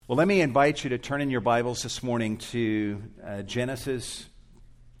Well, let me invite you to turn in your Bibles this morning to Genesis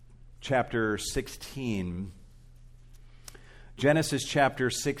chapter 16. Genesis chapter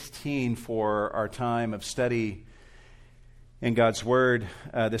 16 for our time of study in God's Word.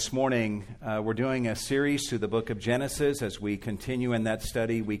 This morning, we're doing a series through the book of Genesis. As we continue in that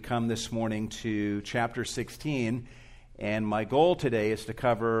study, we come this morning to chapter 16. And my goal today is to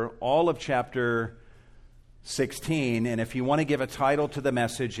cover all of chapter 16, and if you want to give a title to the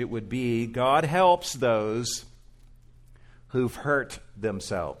message, it would be God Helps Those Who've Hurt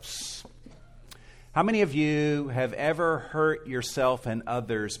Themselves. How many of you have ever hurt yourself and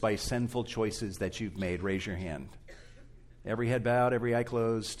others by sinful choices that you've made? Raise your hand. Every head bowed, every eye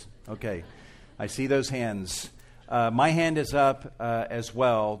closed. Okay, I see those hands. My hand is up as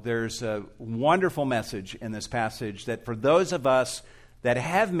well. There's a wonderful message in this passage that for those of us that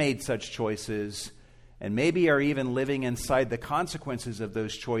have made such choices and maybe are even living inside the consequences of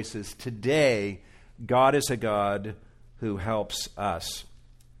those choices, today, God is a God who helps us.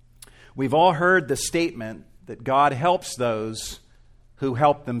 We've all heard the statement that God helps those who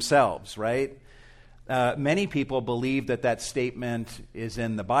help themselves, right? Many people believe that statement is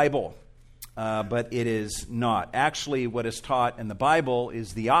in the Bible, but it is not. Actually, what is taught in the Bible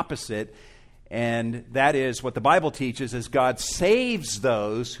is the opposite, and that is what the Bible teaches is God saves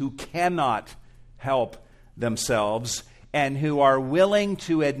those who cannot help themselves and who are willing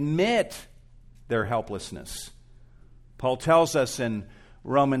to admit their helplessness. Paul tells us in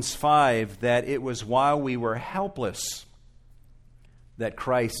Romans 5 that it was while we were helpless that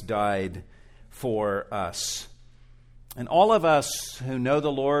Christ died for us. And all of us who know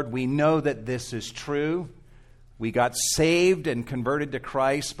the Lord, we know that this is true. We got saved and converted to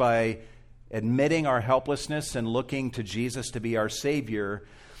Christ by admitting our helplessness and looking to Jesus to be our Savior.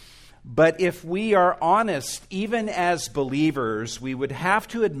 But if we are honest, even as believers, we would have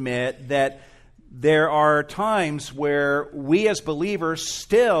to admit that there are times where we as believers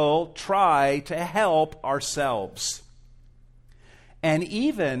still try to help ourselves and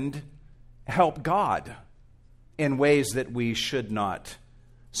even help God in ways that we should not.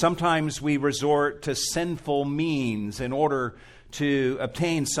 Sometimes we resort to sinful means in order to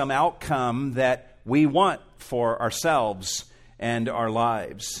obtain some outcome that we want for ourselves and our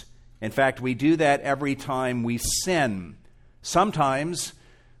lives. In fact, we do that every time we sin. Sometimes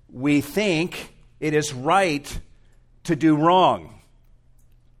we think it is right to do wrong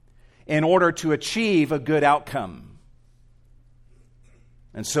in order to achieve a good outcome.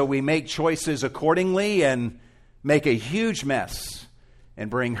 And so we make choices accordingly and make a huge mess and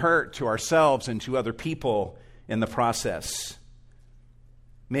bring hurt to ourselves and to other people in the process.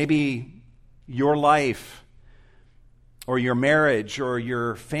 Maybe your life or your marriage or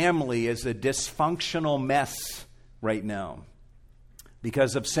your family is a dysfunctional mess right now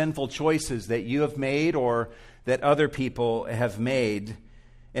because of sinful choices that you have made or that other people have made.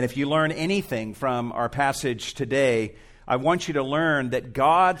 And if you learn anything from our passage today, I want you to learn that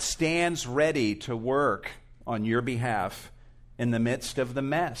God stands ready to work on your behalf in the midst of the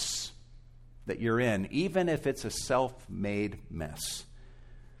mess that you're in, even if it's a self-made mess.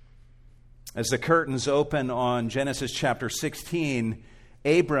 As the curtains open on Genesis chapter 16,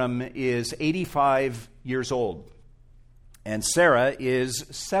 Abram is 85 years old, and Sarah is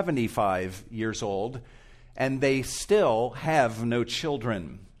 75 years old, and they still have no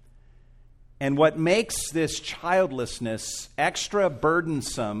children. And what makes this childlessness extra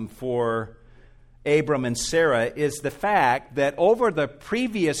burdensome for Abram and Sarah is the fact that over the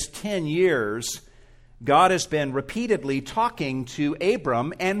previous 10 years, God has been repeatedly talking to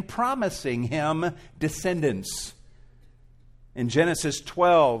Abram and promising him descendants. In Genesis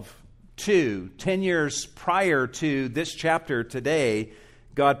 12:2, 10 years prior to this chapter today,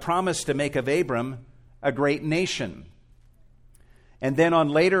 God promised to make of Abram a great nation. And then on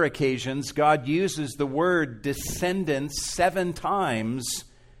later occasions, God uses the word descendants 7 times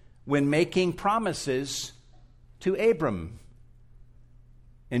when making promises to Abram.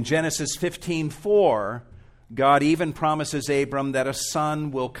 In Genesis 15:4, God even promises Abram that a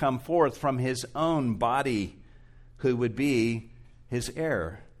son will come forth from his own body who would be his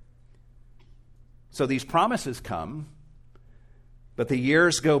heir. So these promises come, but the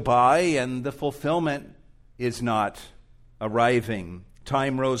years go by and the fulfillment is not arriving.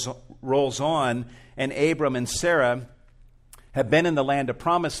 Time rolls on, and Abram and Sarah have been in the land of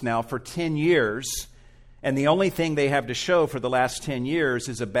promise now for 10 years. And the only thing they have to show for the last 10 years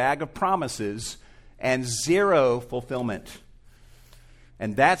is a bag of promises and zero fulfillment.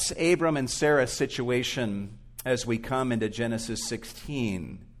 And that's Abram and Sarah's situation as we come into Genesis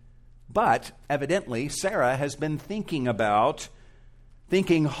 16. But evidently, Sarah has been thinking about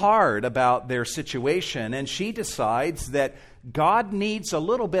thinking hard about their situation, and she decides that God needs a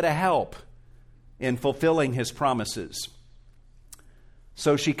little bit of help in fulfilling his promises.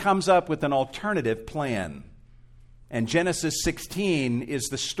 So she comes up with an alternative plan. And Genesis 16 is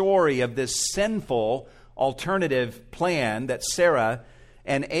the story of this sinful alternative plan that Sarah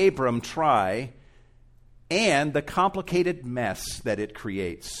and Abram try, and the complicated mess that it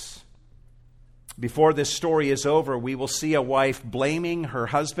creates. Before this story is over, we will see a wife blaming her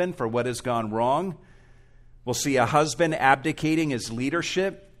husband for what has gone wrong. We'll see a husband abdicating his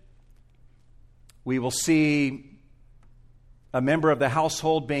leadership. We will see a member of the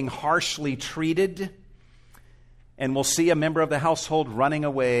household being harshly treated. And we'll see a member of the household running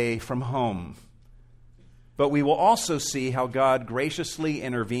away from home. But we will also see how God graciously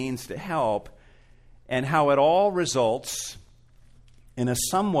intervenes to help, and how it all results in a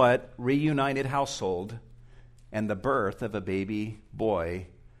somewhat reunited household and the birth of a baby boy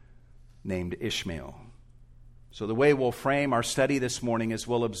named Ishmael. So the way we'll frame our study this morning is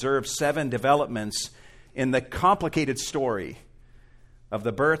we'll observe 7 developments in the complicated story of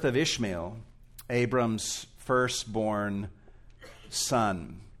the birth of Ishmael, Abram's firstborn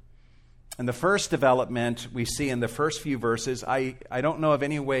son. And the first development we see in the first few verses, I don't know of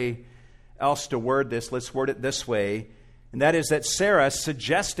any way else to word this. Let's word it this way. And that is that Sarah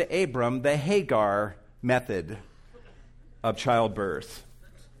suggests to Abram the Hagar method of childbirth.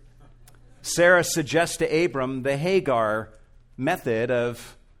 Sarah suggests to Abram the Hagar method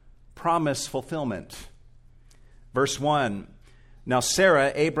of promise fulfillment. Verse 1, now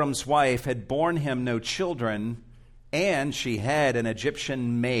Sarah, Abram's wife, had borne him no children, and she had an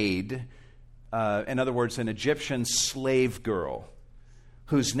Egyptian maid, in other words, an Egyptian slave girl,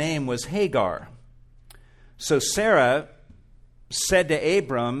 whose name was Hagar. So Sarah said to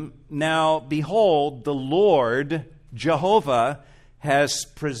Abram, now behold, the Lord, Jehovah, has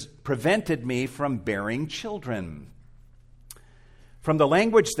prevented me from bearing children. From the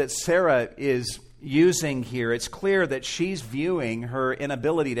language that Sarah is using here, it's clear that she's viewing her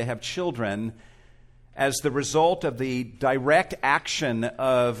inability to have children as the result of the direct action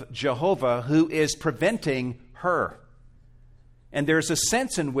of Jehovah, who is preventing her. And there's a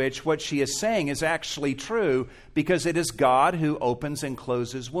sense in which what she is saying is actually true, because it is God who opens and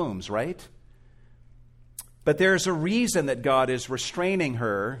closes wombs, right? But there's a reason that God is restraining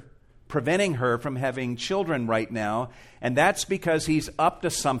her, preventing her from having children right now, and that's because he's up to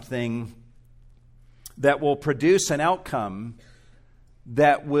something that will produce an outcome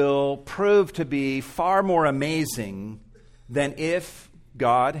that will prove to be far more amazing than if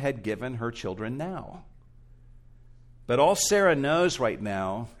God had given her children now. But all Sarah knows right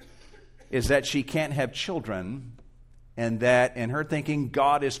now is that she can't have children, and that, in her thinking,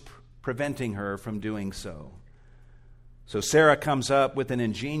 God is preventing her from doing so. So Sarah comes up with an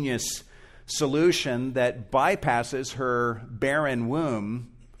ingenious solution that bypasses her barren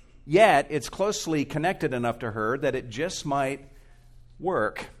womb, yet it's closely connected enough to her that it just might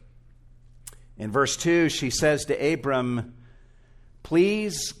work. In verse 2, she says to Abram,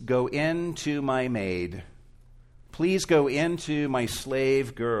 please go into my maid. Please go into my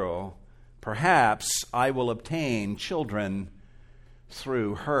slave girl. Perhaps I will obtain children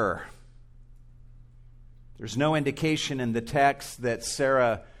through her. There's no indication in the text that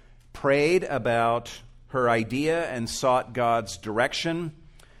Sarah prayed about her idea and sought God's direction.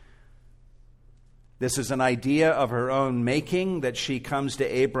 This is an idea of her own making that she comes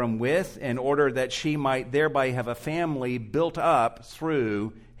to Abram with in order that she might thereby have a family built up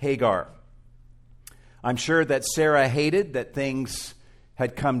through Hagar. I'm sure that Sarah hated that things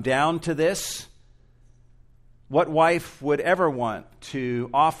had come down to this. What wife would ever want to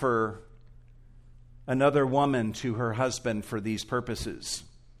offer another woman to her husband for these purposes?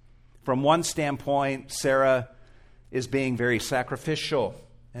 From one standpoint, Sarah is being very sacrificial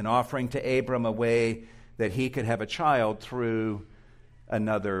and offering to Abram a way that he could have a child through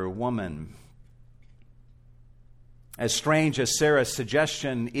another woman. As strange as Sarah's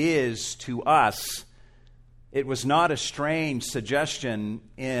suggestion is to us, it was not a strange suggestion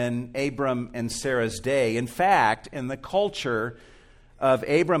in Abram and Sarah's day. In fact, in the culture of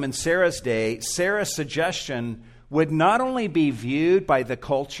Abram and Sarah's day, Sarah's suggestion would not only be viewed by the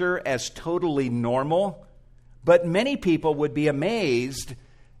culture as totally normal, but many people would be amazed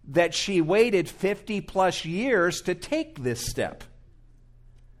that she waited 50 plus years to take this step.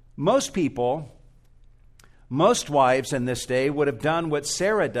 Most people, most wives in this day would have done what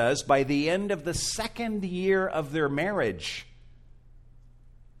Sarah does by the end of the second year of their marriage.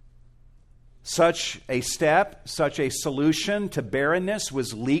 Such a step, such a solution to barrenness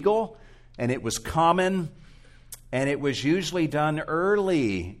was legal, and it was common and it was usually done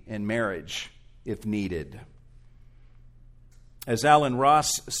early in marriage if needed. As Alan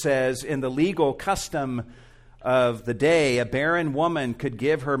Ross says, in the legal custom of the day, a barren woman could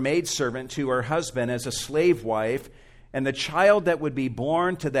give her maidservant to her husband as a slave wife, and the child that would be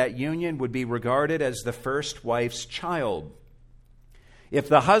born to that union would be regarded as the first wife's child. If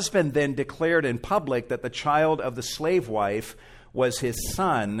the husband then declared in public that the child of the slave wife was his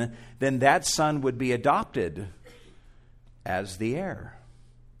son, then that son would be adopted as the heir.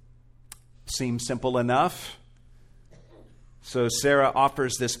 Seems simple enough. So Sarah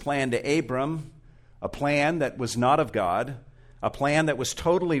offers this plan to Abram, a plan that was not of God, a plan that was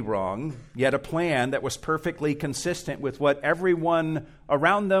totally wrong, yet a plan that was perfectly consistent with what everyone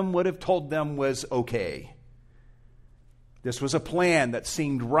around them would have told them was okay. This was a plan that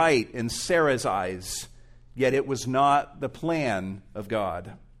seemed right in Sarah's eyes, yet it was not the plan of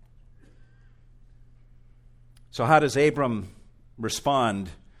God. So how does Abram respond?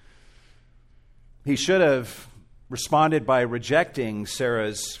 He should have responded by rejecting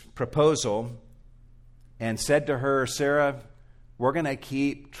Sarah's proposal and said to her, Sarah, we're going to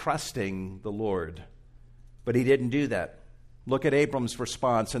keep trusting the Lord. But he didn't do that. Look at Abram's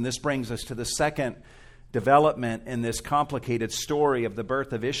response, and this brings us to the second development in this complicated story of the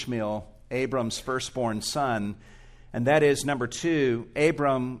birth of Ishmael, Abram's firstborn son. And that is, number 2,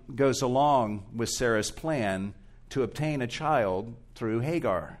 Abram goes along with Sarah's plan to obtain a child through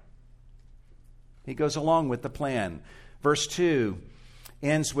Hagar. He goes along with the plan. Verse 2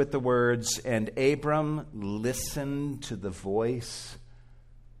 ends with the words, and Abram listened to the voice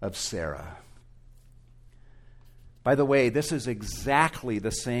of Sarah. By the way, this is exactly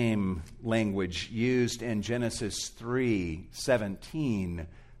the same language used in Genesis 3:17,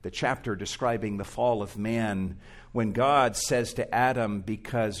 the chapter describing the fall of man, when God says to Adam,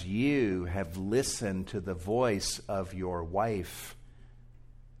 because you have listened to the voice of your wife,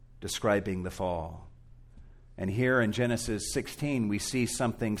 describing the fall. And here in Genesis 16, we see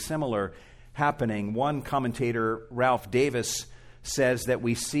something similar happening. One commentator, Ralph Davis, says that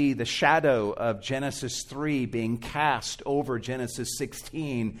we see the shadow of Genesis 3 being cast over Genesis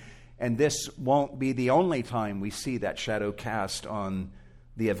 16, and this won't be the only time we see that shadow cast on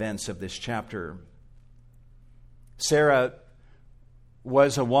the events of this chapter. Sarah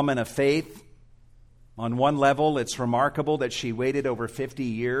was a woman of faith. On one level, it's remarkable that she waited over 50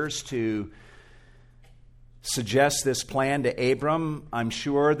 years to suggest this plan to Abram. I'm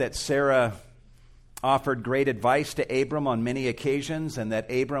sure that Sarah offered great advice to Abram on many occasions, and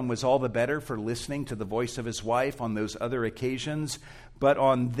that Abram was all the better for listening to the voice of his wife on those other occasions. But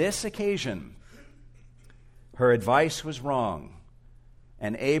on this occasion, her advice was wrong,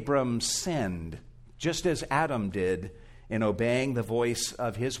 and Abram sinned, just as Adam did in obeying the voice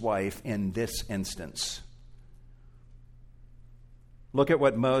of his wife in this instance. Look at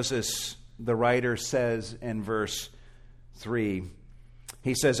what Moses, the writer, says in verse 3.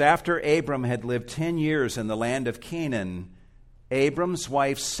 He says, after Abram had lived 10 years in the land of Canaan, Abram's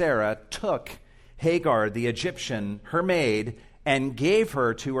wife Sarah took Hagar the Egyptian, her maid, and gave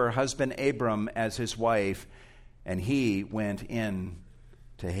her to her husband Abram as his wife, and he went in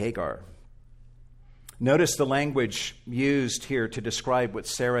to Hagar. Notice the language used here to describe what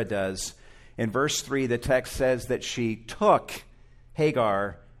Sarah does. In verse 3, the text says that she took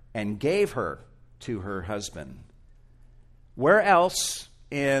Hagar and gave her to her husband. Where else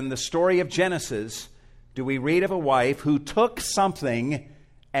in the story of Genesis do we read of a wife who took something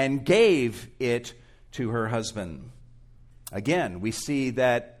and gave it to her husband? Again, we see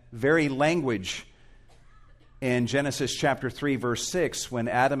that very language in Genesis chapter 3, verse 6, when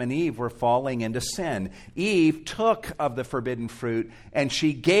Adam and Eve were falling into sin. Eve took of the forbidden fruit, and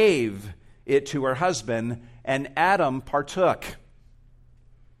she gave it to her husband, and Adam partook.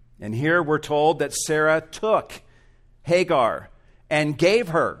 And here we're told that Sarah took Hagar and gave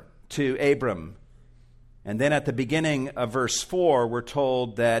her to Abram. And then at the beginning of verse 4, we're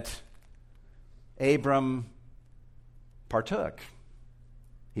told that Abram partook.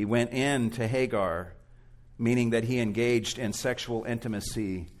 He went in to Hagar, meaning that he engaged in sexual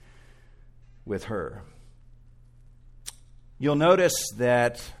intimacy with her. You'll notice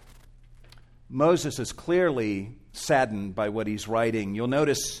that Moses is clearly saddened by what he's writing. You'll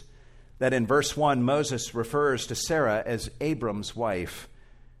notice that in verse 1, Moses refers to Sarah as Abram's wife,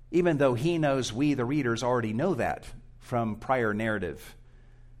 even though he knows we, the readers, already know that from prior narrative.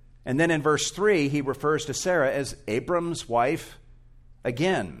 And then in verse 3, he refers to Sarah as Abram's wife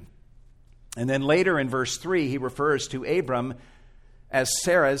again. And then later in verse 3, he refers to Abram as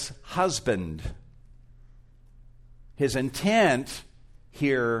Sarah's husband. His intent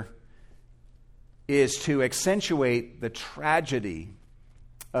here is to accentuate the tragedy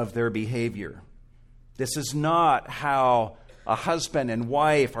of their behavior. This is not how a husband and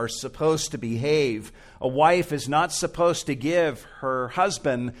wife are supposed to behave. A wife is not supposed to give her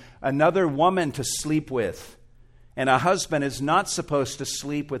husband another woman to sleep with. And a husband is not supposed to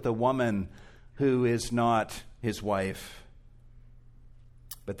sleep with a woman who is not his wife.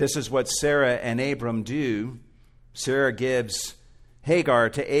 But this is what Sarah and Abram do. Sarah gives Hagar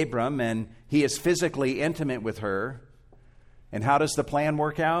to Abram, and he is physically intimate with her. And how does the plan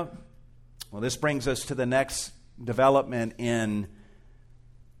work out? Well, this brings us to the next development in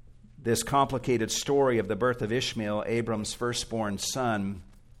this complicated story of the birth of Ishmael, Abram's firstborn son.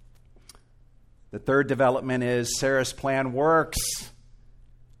 The third development is Sarah's plan works,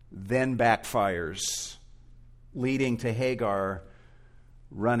 then backfires, leading to Hagar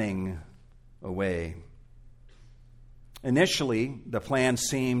running away. Initially, the plan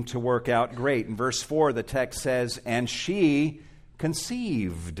seemed to work out great. In verse 4, the text says, "And she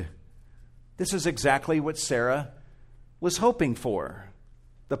conceived." This is exactly what Sarah was hoping for.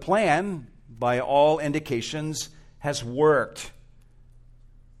 The plan, by all indications, has worked.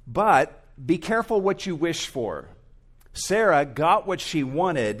 But be careful what you wish for. Sarah got what she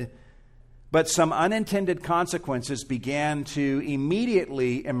wanted, but some unintended consequences began to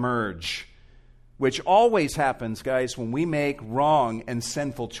immediately emerge, which always happens, guys, when we make wrong and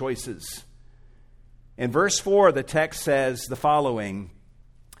sinful choices. In verse 4, the text says the following,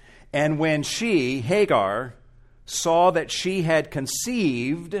 "And when she, Hagar, saw that she had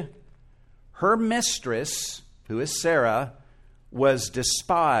conceived, her mistress, who is Sarah, was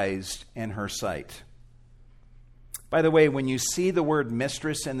despised in her sight." By the way, when you see the word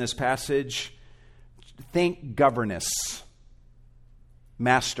mistress in this passage, think governess,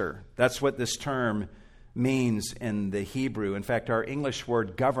 master. That's what this term means in the Hebrew. In fact, our English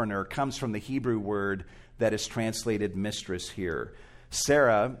word governor comes from the Hebrew word that is translated mistress here.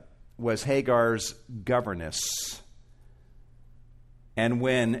 Sarah was Hagar's governess. And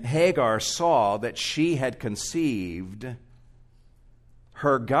when Hagar saw that she had conceived,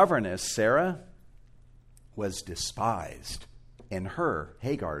 her governess, Sarah, was despised in her,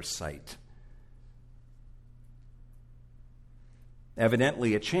 Hagar's sight.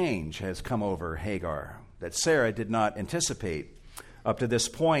 Evidently, a change has come over Hagar that Sarah did not anticipate. Up to this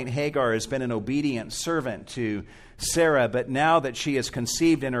point, Hagar has been an obedient servant to Sarah, but now that she has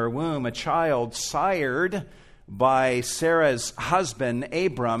conceived in her womb a child sired by Sarah's husband,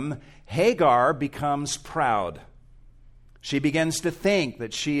 Abram, Hagar becomes proud. She begins to think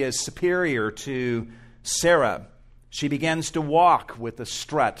that she is superior to Sarah. She begins to walk with a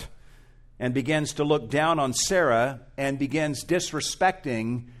strut and begins to look down on Sarah and begins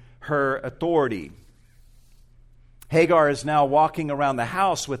disrespecting her authority. Hagar is now walking around the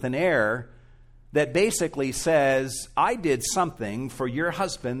house with an air that basically says, "I did something for your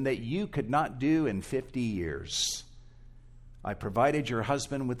husband that you could not do in 50 years. I provided your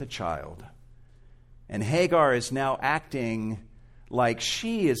husband with a child." And Hagar is now acting like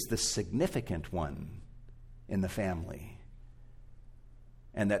she is the significant one in the family,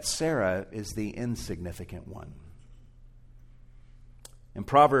 and that Sarah is the insignificant one. In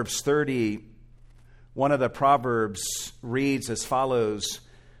Proverbs 30, one of the Proverbs reads as follows,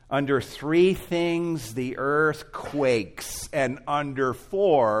 "Under 3 things the earth quakes, and under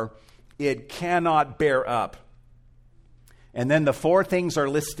 4 it cannot bear up." And then the 4 things are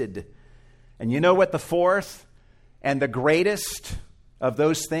listed. And you know what the 4th and the greatest of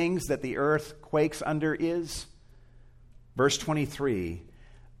those things that the earth quakes under is? Verse 23,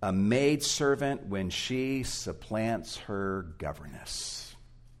 "A maidservant when she supplants her governess."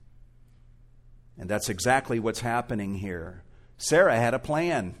 And that's exactly what's happening here. Sarah had a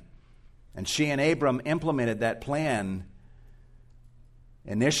plan, and she and Abram implemented that plan.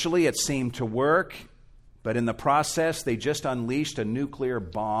 Initially, it seemed to work, but in the process, they just unleashed a nuclear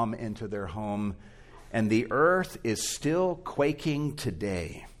bomb into their home, and the earth is still quaking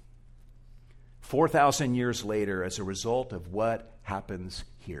today, 4,000 years later, as a result of what happens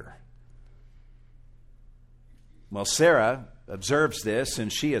here. Well, Sarah observes this,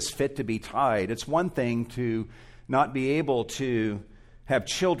 and she is fit to be tied. It's one thing to not be able to have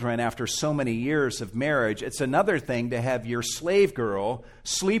children after so many years of marriage. It's another thing to have your slave girl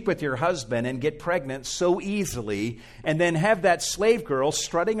sleep with your husband and get pregnant so easily, and then have that slave girl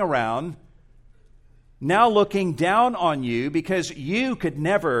strutting around, now looking down on you because you could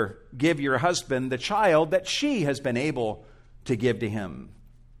never give your husband the child that she has been able to give to him.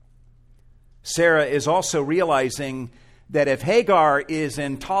 Sarah is also realizing that if Hagar is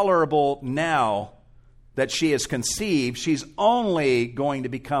intolerable now that she is conceived, she's only going to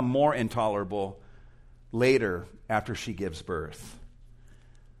become more intolerable later after she gives birth.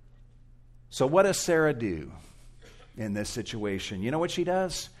 So what does Sarah do in this situation? You know what she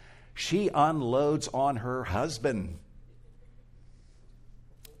does? She unloads on her husband.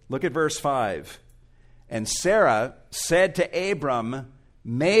 Look at verse 5. And Sarah said to Abram,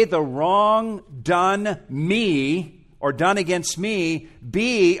 may the wrong done me, or done against me,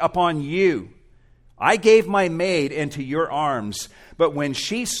 be upon you. I gave my maid into your arms, but when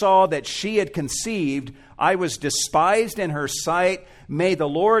she saw that she had conceived, I was despised in her sight. May the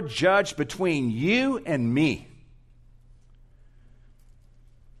Lord judge between you and me.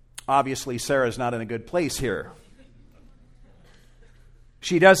 Obviously, Sarah's not in a good place here.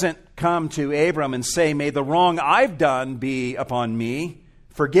 She doesn't come to Abram and say, may the wrong I've done be upon me.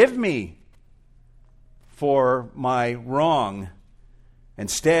 Forgive me for my wrong.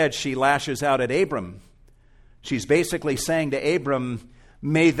 Instead, she lashes out at Abram. She's basically saying to Abram,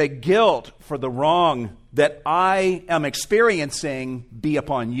 may the guilt for the wrong that I am experiencing be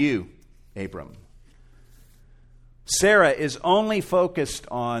upon you, Abram. Sarah is only focused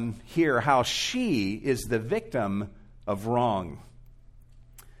on here how she is the victim of wrong,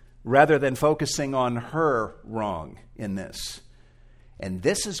 rather than focusing on her wrong in this. And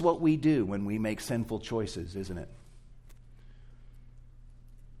this is what we do when we make sinful choices, isn't it?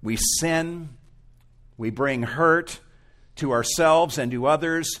 We sin, we bring hurt to ourselves and to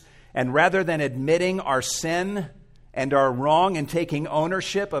others, and rather than admitting our sin and our wrong and taking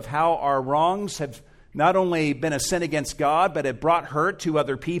ownership of how our wrongs have not only been a sin against God, but have brought hurt to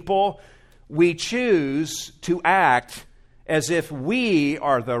other people, we choose to act as if we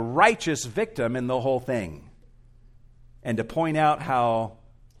are the righteous victim in the whole thing, and to point out how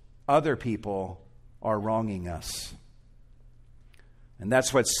other people are wronging us. And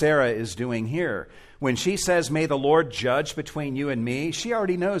that's what Sarah is doing here. When she says, may the Lord judge between you and me, she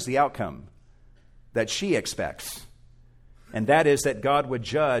already knows the outcome that she expects. And that is that God would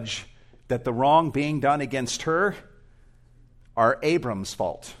judge that the wrong being done against her are Abram's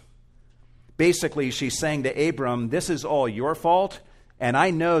fault. Basically, she's saying to Abram, this is all your fault, and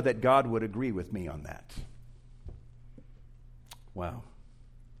I know that God would agree with me on that. Wow.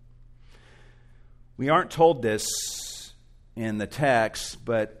 We aren't told this in the text,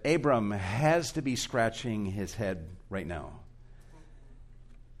 but Abram has to be scratching his head right now.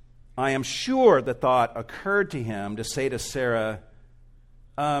 I am sure the thought occurred to him to say to Sarah,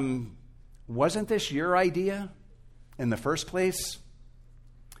 wasn't this your idea in the first place?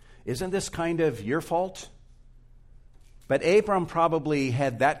 Isn't this kind of your fault? But Abram probably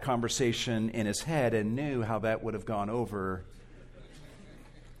had that conversation in his head and knew how that would have gone over.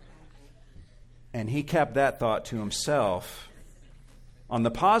 And he kept that thought to himself. On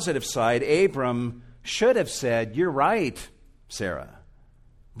the positive side, Abram should have said, you're right, Sarah.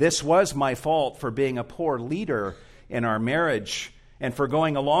 This was my fault for being a poor leader in our marriage and for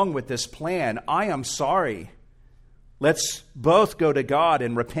going along with this plan. I am sorry. Let's both go to God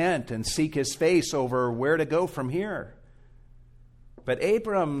and repent and seek His face over where to go from here. But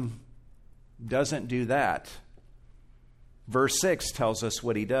Abram doesn't do that. Verse 6 tells us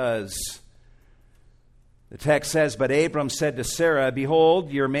what he does. The text says, but Abram said to Sarah, behold,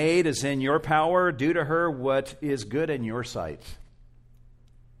 your maid is in your power. Do to her what is good in your sight.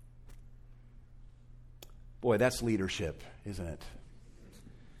 Boy, that's leadership, isn't it?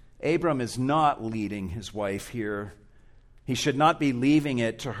 Abram is not leading his wife here. He should not be leaving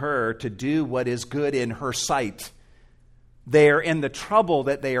it to her to do what is good in her sight. They are in the trouble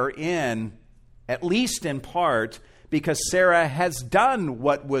that they are in, at least in part, because Sarah has done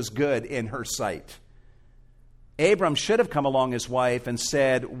what was good in her sight. Abram should have come along his wife and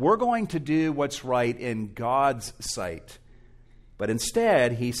said, we're going to do what's right in God's sight. But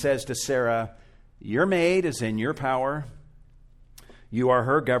instead, he says to Sarah, your maid is in your power. You are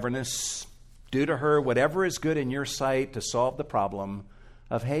her governess. Do to her whatever is good in your sight to solve the problem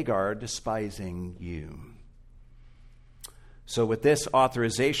of Hagar despising you. So with this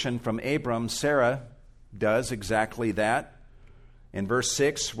authorization from Abram, Sarah does exactly that. In verse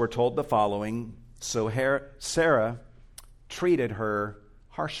 6, we're told the following. So Sarah treated her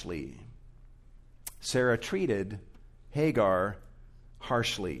harshly. Sarah treated Hagar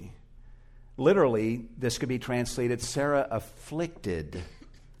harshly. Literally, this could be translated, Sarah afflicted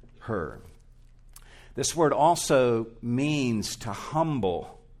her. This word also means to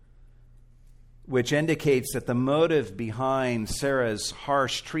humble, which indicates that the motive behind Sarah's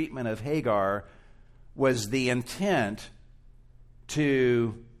harsh treatment of Hagar was the intent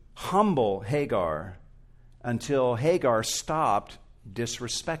to humble Hagar until Hagar stopped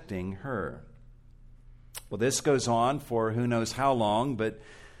disrespecting her. Well, this goes on for who knows how long, but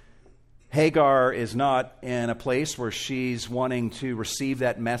Hagar is not in a place where she's wanting to receive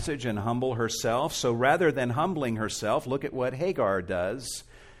that message and humble herself. So rather than humbling herself, look at what Hagar does.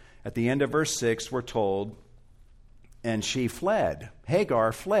 At the end of verse 6, we're told, and she fled.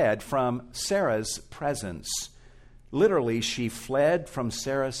 Hagar fled from Sarah's presence. Literally, she fled from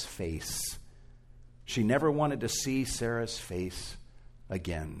Sarah's face. She never wanted to see Sarah's face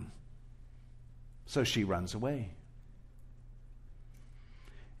again. So she runs away.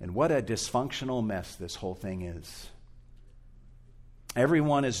 And what a dysfunctional mess this whole thing is.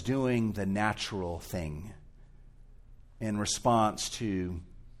 Everyone is doing the natural thing in response to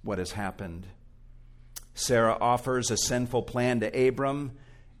what has happened. Sarah offers a sinful plan to Abram.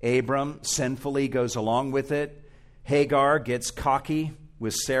 Abram sinfully goes along with it. Hagar gets cocky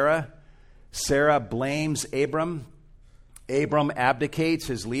with Sarah. Sarah blames Abram. Abram abdicates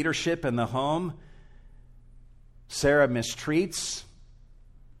his leadership in the home. Sarah mistreats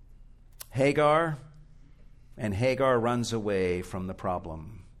Hagar, and Hagar runs away from the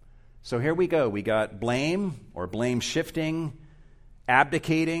problem. So here we go. We got blame or blame shifting,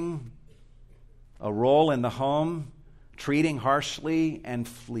 abdicating, a role in the home, treating harshly, and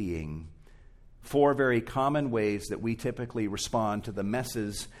fleeing. 4 very common ways that we typically respond to the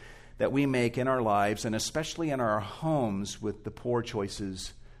messes that we make in our lives, and especially in our homes with the poor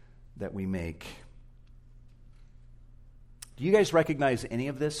choices that we make. Do you guys recognize any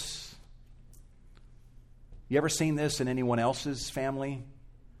of this? You ever seen this in anyone else's family?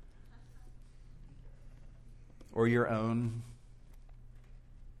 Or your own?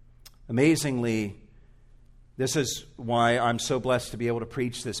 Amazingly, this is why I'm so blessed to be able to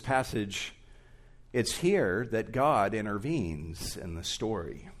preach this passage. It's here that God intervenes in the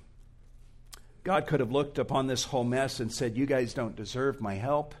story. God could have looked upon this whole mess and said, "You guys don't deserve my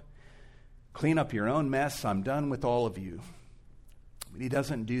help. Clean up your own mess. I'm done with all of you." But he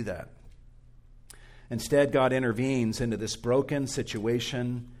doesn't do that. Instead, God intervenes into this broken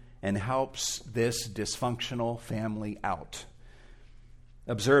situation and helps this dysfunctional family out.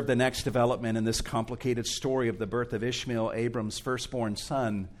 Observe the next development in this complicated story of the birth of Ishmael, Abram's firstborn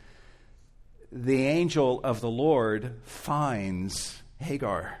son. The angel of the Lord finds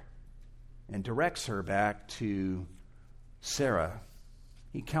Hagar and directs her back to Sarah.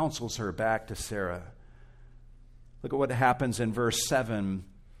 He counsels her back to Sarah. Look at what happens in verse 7.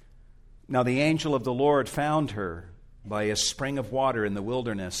 Now the angel of the Lord found her by a spring of water in the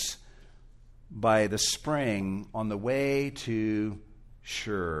wilderness, by the spring on the way to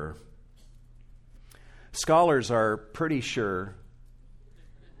Shur. Scholars are pretty sure.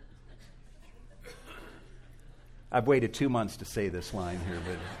 I've waited 2 months to say this line here,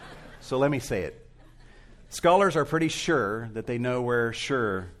 so let me say it. Scholars are pretty sure that they know where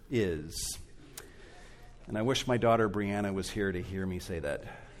Shur is. And I wish my daughter Brianna was here to hear me say that.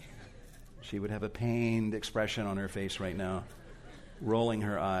 She would have a pained expression on her face right now, rolling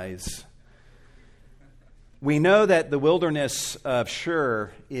her eyes. We know that the wilderness of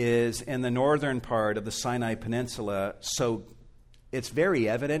Shur is in the northern part of the Sinai Peninsula, so it's very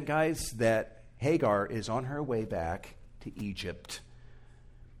evident, guys, that Hagar is on her way back to Egypt.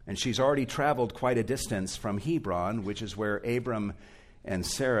 And she's already traveled quite a distance from Hebron, which is where Abram and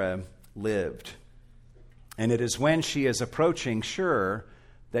Sarah lived. And it is when she is approaching Shur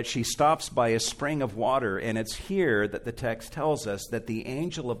that she stops by a spring of water, and it's here that the text tells us that the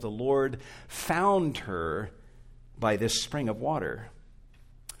angel of the Lord found her by this spring of water.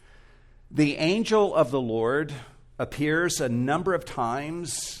 The angel of the Lord appears a number of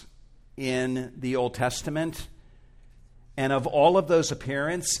times in the Old Testament, and of all of those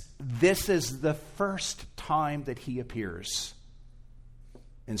appearances, this is the first time that he appears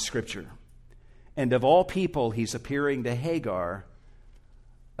in Scripture. And of all people, he's appearing to Hagar,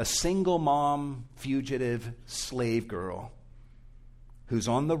 a single mom, fugitive slave girl who's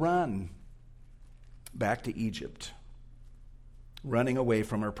on the run back to Egypt, running away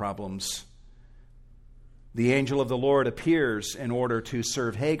from her problems. The angel of the Lord appears in order to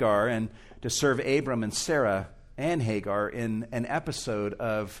serve Hagar and to serve Abram and Sarah and Hagar in an episode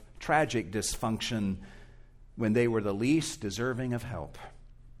of tragic dysfunction when they were the least deserving of help.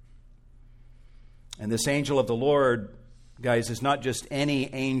 And this angel of the Lord, guys, is not just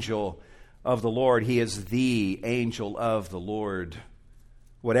any angel of the Lord. He is the angel of the Lord.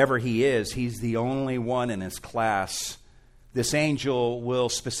 Whatever he is, he's the only one in his class. This angel will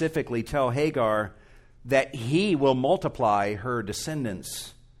specifically tell Hagar that he will multiply her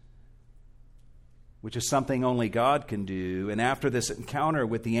descendants, which is something only God can do. And after this encounter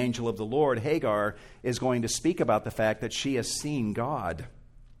with the angel of the Lord, Hagar is going to speak about the fact that she has seen God,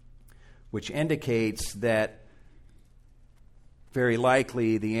 which indicates that Very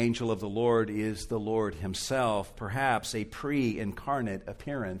likely, the angel of the Lord is the Lord himself, perhaps a pre-incarnate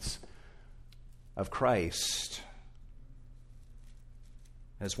appearance of Christ.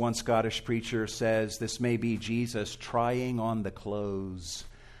 As one Scottish preacher says, this may be Jesus trying on the clothes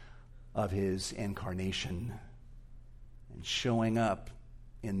of his incarnation and showing up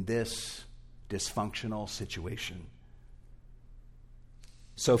in this dysfunctional situation.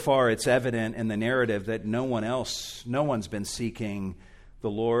 So far, it's evident in the narrative that no one's been seeking the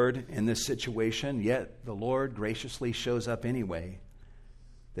Lord in this situation, yet the Lord graciously shows up anyway.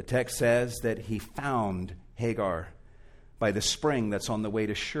 The text says that he found Hagar by the spring that's on the way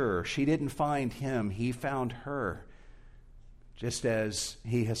to Shur. She didn't find him, he found her, just as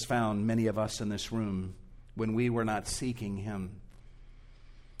he has found many of us in this room when we were not seeking him.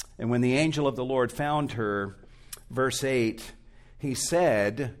 And when the angel of the Lord found her, verse 8, he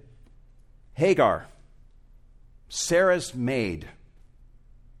said, Hagar, Sarah's maid,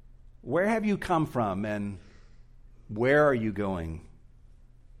 where have you come from and where are you going?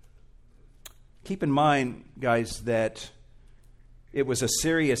 Keep in mind, guys, that it was a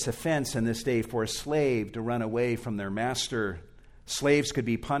serious offense in this day for a slave to run away from their master. Slaves could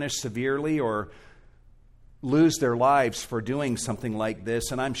be punished severely or lose their lives for doing something like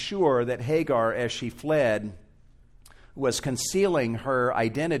this. And I'm sure that Hagar, as she fled, was concealing her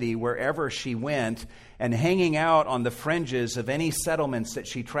identity wherever she went and hanging out on the fringes of any settlements that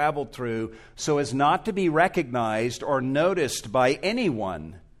she traveled through so as not to be recognized or noticed by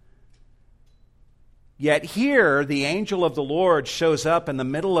anyone. Yet here, the angel of the Lord shows up in the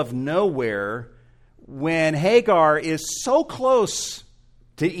middle of nowhere when Hagar is so close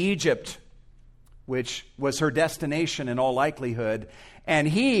to Egypt, which was her destination in all likelihood, and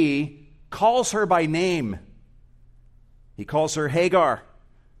he calls her by name. He calls her Hagar,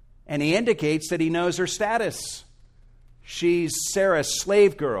 and he indicates that he knows her status. She's Sarah's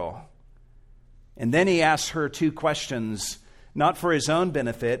slave girl. And then he asks her two questions, not for his own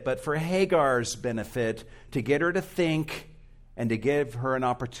benefit, but for Hagar's benefit, to get her to think and to give her an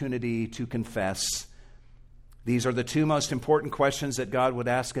opportunity to confess. These are the two most important questions that God would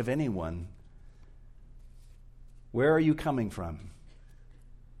ask of anyone. Where are you coming from?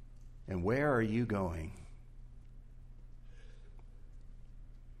 And where are you going?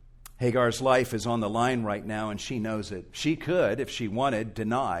 Hagar's life is on the line right now, and she knows it. She could, if she wanted,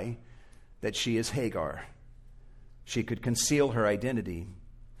 deny that she is Hagar. She could conceal her identity.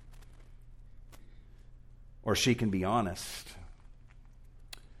 Or she can be honest.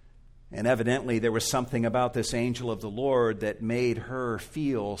 And evidently there was something about this angel of the Lord that made her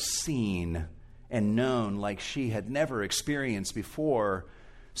feel seen and known like she had never experienced before.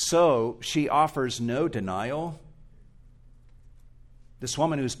 So she offers no denial. This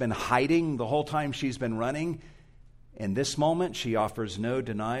woman who's been hiding the whole time she's been running, in this moment she offers no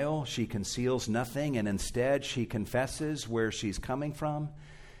denial. She conceals nothing, and instead she confesses where she's coming from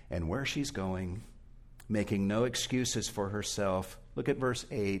and where she's going, making no excuses for herself. Look at verse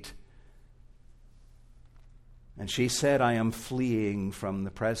 8. And she said, I am fleeing from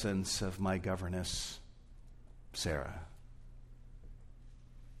the presence of my governess, Sarah.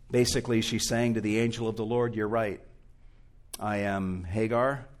 Basically, she's saying to the angel of the Lord, you're right. I am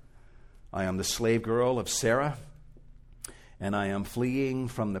Hagar. I am the slave girl of Sarah. And I am fleeing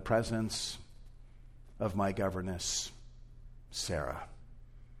from the presence of my governess, Sarah.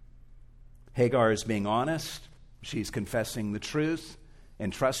 Hagar is being honest. She's confessing the truth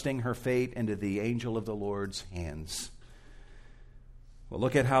and trusting her fate into the angel of the Lord's hands. Well,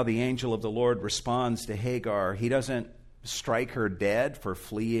 look at how the angel of the Lord responds to Hagar. He doesn't strike her dead for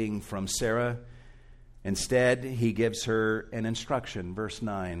fleeing from Sarah. Instead, he gives her an instruction. Verse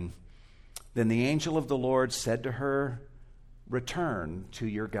 9. Then the angel of the Lord said to her, return to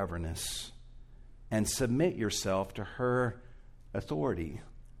your governess and submit yourself to her authority.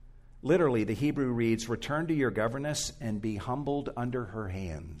 Literally, the Hebrew reads, return to your governess and be humbled under her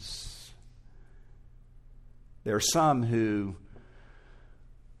hands. There are some who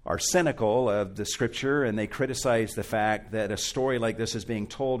are cynical of the Scripture, and they criticize the fact that a story like this is being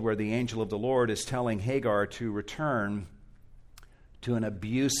told where the angel of the Lord is telling Hagar to return to an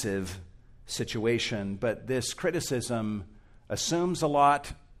abusive situation. But this criticism assumes a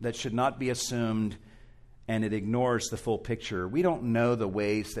lot that should not be assumed, and it ignores the full picture. We don't know the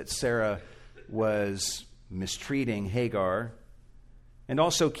ways that Sarah was mistreating Hagar. And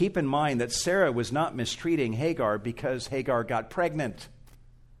also keep in mind that Sarah was not mistreating Hagar because Hagar got pregnant.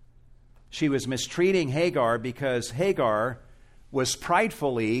 She was mistreating Hagar because Hagar was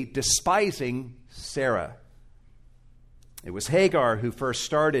pridefully despising Sarah. It was Hagar who first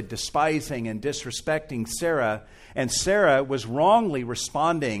started despising and disrespecting Sarah, and Sarah was wrongly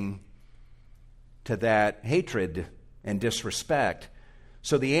responding to that hatred and disrespect.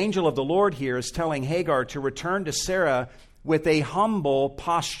 So the angel of the Lord here is telling Hagar to return to Sarah with a humble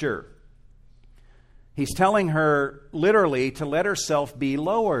posture. He's telling her literally to let herself be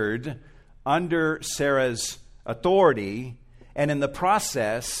lowered under Sarah's authority, and in the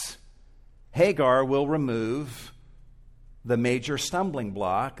process, Hagar will remove the major stumbling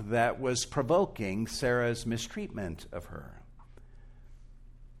block that was provoking Sarah's mistreatment of her.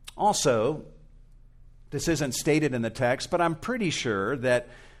 Also, this isn't stated in the text, but I'm pretty sure that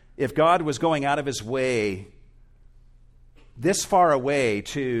if God was going out of his way, this far away,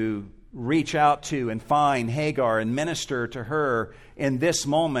 to reach out to and find Hagar and minister to her in this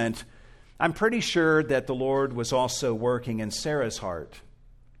moment, I'm pretty sure that the Lord was also working in Sarah's heart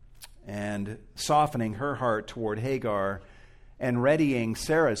and softening her heart toward Hagar and readying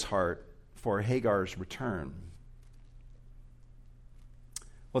Sarah's heart for Hagar's return.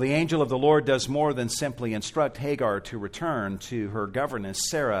 Well, the angel of the Lord does more than simply instruct Hagar to return to her governess,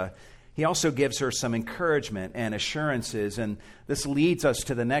 Sarah. He also gives her some encouragement and assurances, and this leads us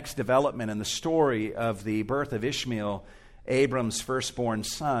to the next development in the story of the birth of Ishmael, Abram's firstborn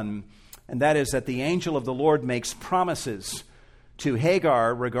son, and that is that the angel of the Lord makes promises to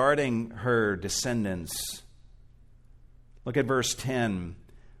Hagar regarding her descendants. Look at verse 10.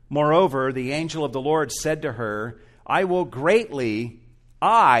 Moreover, the angel of the Lord said to her, I will greatly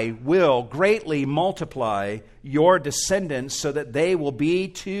multiply your descendants so that they will be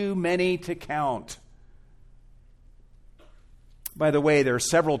too many to count. By the way, there are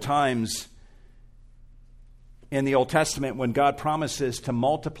several times in the Old Testament when God promises to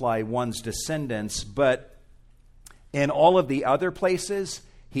multiply one's descendants, but in all of the other places,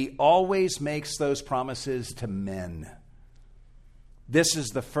 he always makes those promises to men. This is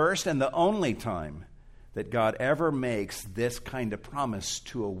the first and the only time that God ever makes this kind of promise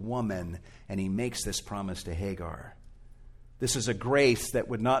to a woman, and he makes this promise to Hagar. This is a grace that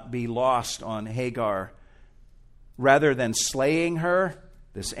would not be lost on Hagar. Rather than slaying her,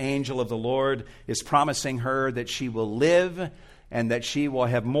 this angel of the Lord is promising her that she will live and that she will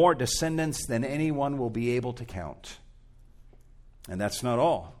have more descendants than anyone will be able to count. And that's not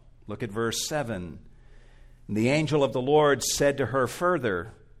all. Look at verse 7. And the angel of the Lord said to her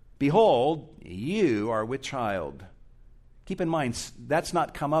further, Behold, you are with child. Keep in mind, that's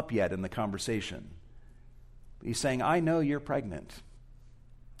not come up yet in the conversation. He's saying, I know you're pregnant.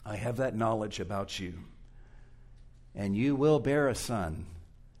 I have that knowledge about you. And you will bear a son,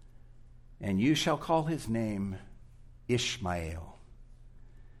 and you shall call his name Ishmael,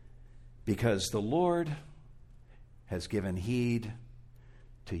 because the Lord has given heed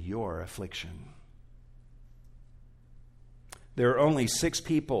to your affliction. There are only 6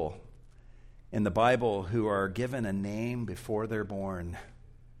 people in the Bible who are given a name before they're born.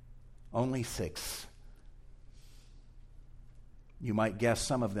 Only 6. You might guess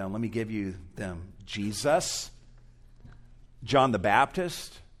some of them. Let me give you them. Jesus, John the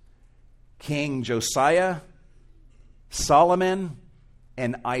Baptist, King Josiah, Solomon,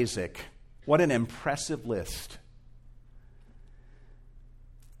 and Isaac. What an impressive list.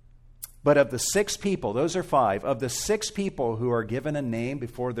 But of the 6 people, those are 5, of the 6 people who are given a name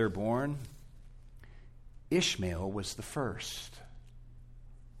before they're born, Ishmael was the first.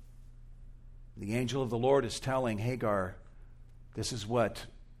 The angel of the Lord is telling Hagar, this is what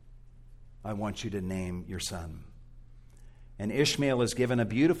I want you to name your son. And Ishmael is given a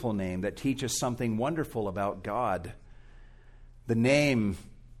beautiful name that teaches something wonderful about God. The name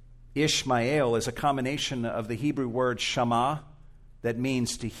Ishmael is a combination of the Hebrew word shama, that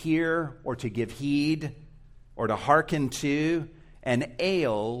means to hear or to give heed or to hearken to, and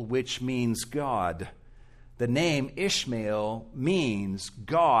El, which means God. The name Ishmael means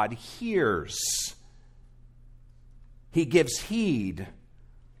God hears. He gives heed.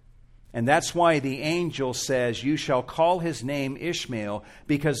 And that's why the angel says, you shall call his name Ishmael,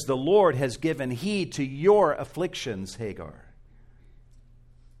 because the Lord has given heed to your afflictions, Hagar.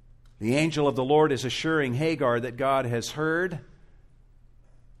 The angel of the Lord is assuring Hagar that God has heard,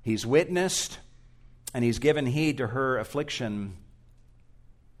 he's witnessed, and he's given heed to her affliction,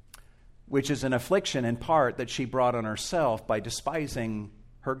 which is an affliction in part that she brought on herself by despising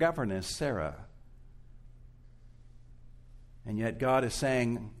her governess, Sarah. And yet God is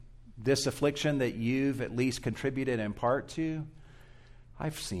saying, this affliction that you've at least contributed in part to,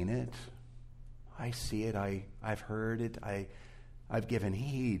 I've seen it. I see it. I've heard it. I've given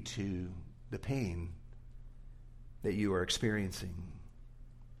heed to the pain that you are experiencing.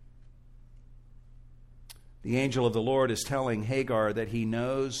 The angel of the Lord is telling Hagar that he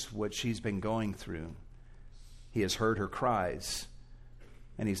knows what she's been going through. He has heard her cries,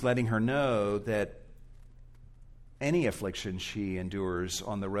 and he's letting her know that any affliction she endures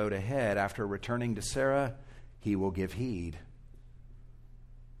on the road ahead after returning to Sarah, he will give heed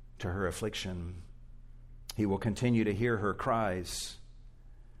to her affliction. He will continue to hear her cries,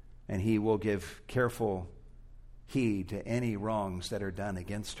 and he will give careful heed to any wrongs that are done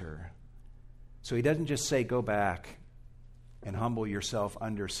against her. So he doesn't just say, go back and humble yourself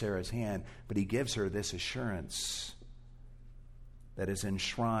under Sarah's hand, but he gives her this assurance that is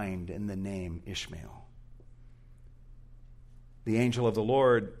enshrined in the name Ishmael. The angel of the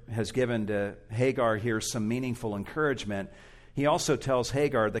Lord has given to Hagar here some meaningful encouragement. He also tells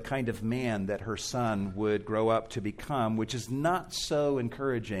Hagar the kind of man that her son would grow up to become, which is not so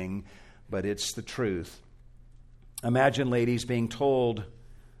encouraging, but it's the truth. Imagine, ladies, being told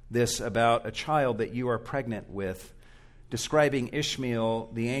this about a child that you are pregnant with. Describing Ishmael,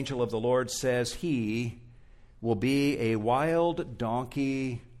 the angel of the Lord says he will be a wild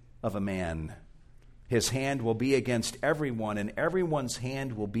donkey of a man. His hand will be against everyone, and everyone's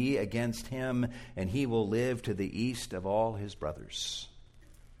hand will be against him, and he will live to the east of all his brothers.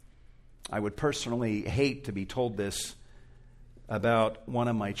 I would personally hate to be told this about one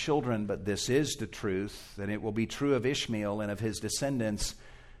of my children, but this is the truth, and it will be true of Ishmael and of his descendants,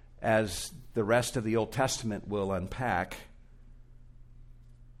 as the rest of the Old Testament will unpack.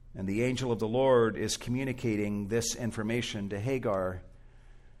 And the angel of the Lord is communicating this information to Hagar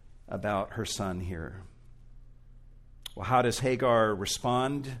about her son here. Well, how does Hagar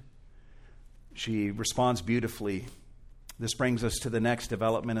respond? She responds beautifully. This brings us to the next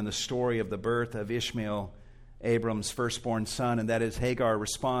development in the story of the birth of Ishmael, Abram's firstborn son, and that is Hagar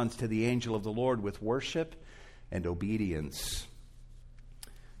responds to the angel of the Lord with worship and obedience.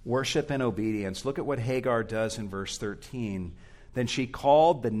 Worship and obedience. Look at what Hagar does in verse 13. Then she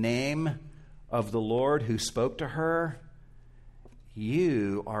called the name of the Lord who spoke to her.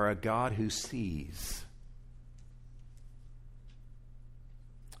 You are a God who sees.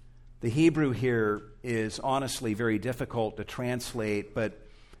 The Hebrew here is honestly very difficult to translate, but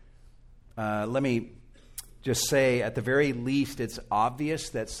let me just say, at the very least, it's obvious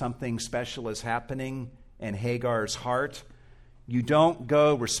that something special is happening in Hagar's heart. You don't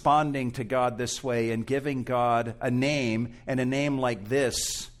go responding to God this way and giving God a name, and a name like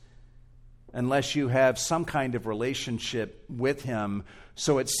this, unless you have some kind of relationship with him.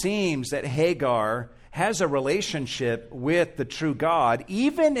 So it seems that Hagar has a relationship with the true God,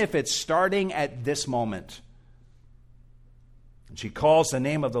 even if it's starting at this moment. And she calls the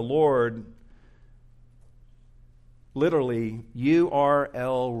name of the Lord, literally, you are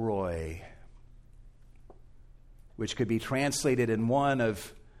El Roi, which could be translated in one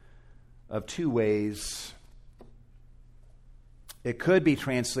of two ways. It could be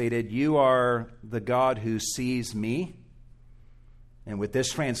translated, you are the God who sees me. And with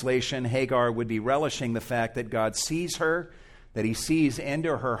this translation, Hagar would be relishing the fact that God sees her, that he sees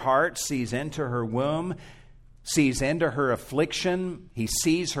into her heart, sees into her womb, sees into her affliction. He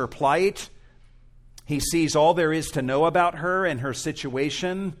sees her plight. He sees all there is to know about her and her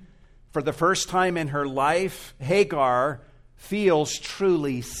situation. For the first time in her life, Hagar feels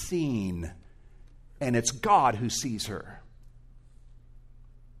truly seen, and it's God who sees her.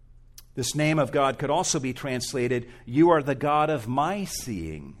 This name of God could also be translated, you are the God of my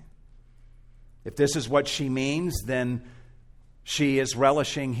seeing. If this is what she means, then she is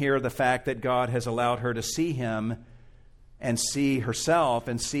relishing here the fact that God has allowed her to see him and see herself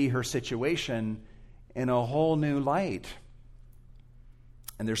and see her situation in a whole new light.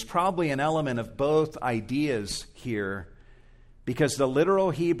 And there's probably an element of both ideas here, because the literal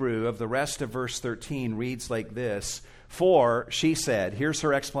Hebrew of the rest of verse 13 reads like this. For, she said, here's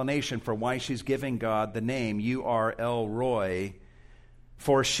her explanation for why she's giving God the name, you are El Roi.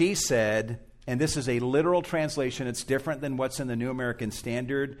 For she said, and this is a literal translation, it's different than what's in the New American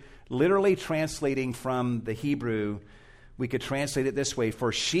Standard. Literally translating from the Hebrew, we could translate it this way.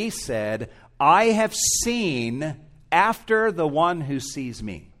 For she said, I have seen after the one who sees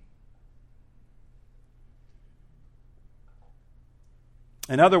me.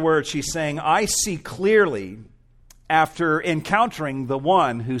 In other words, she's saying, I see clearly after encountering the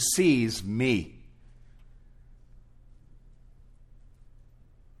one who sees me.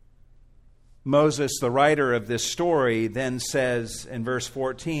 Moses, the writer of this story, then says in verse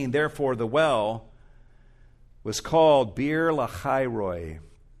 14, therefore the well was called Bir Lahai Roi.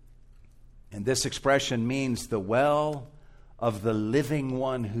 And this expression means the well of the living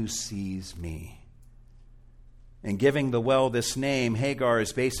one who sees me. And giving the well this name, Hagar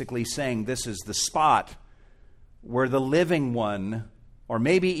is basically saying this is the spot where the living one, or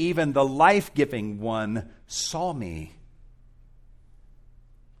maybe even the life-giving one, saw me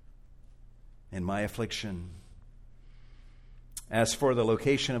in my affliction. As for the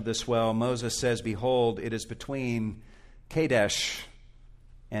location of this well, Moses says, "Behold, it is between Kadesh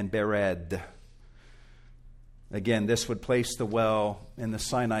and Bered." Again, this would place the well in the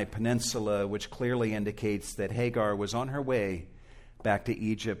Sinai Peninsula, which clearly indicates that Hagar was on her way back to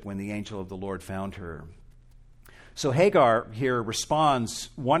Egypt when the angel of the Lord found her. So Hagar here responds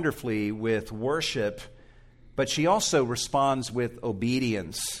wonderfully with worship, but she also responds with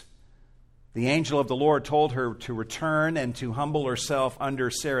obedience. The angel of the Lord told her to return and to humble herself under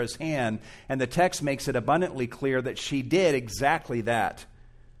Sarah's hand, and the text makes it abundantly clear that she did exactly that.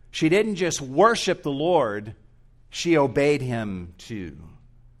 She didn't just worship the Lord, she obeyed him too.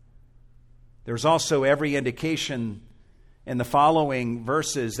 There's also every indication in the following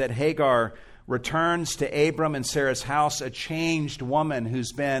verses that Hagar returns to Abram and Sarah's house a changed woman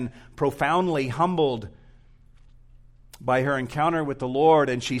who's been profoundly humbled by her encounter with the Lord,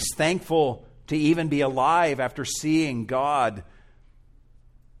 and she's thankful to even be alive after seeing God.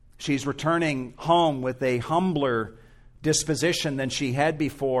 She's returning home with a humbler disposition than she had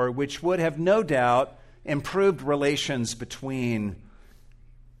before, which would have no doubt improved relations between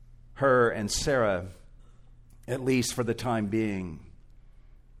her and Sarah, at least for the time being.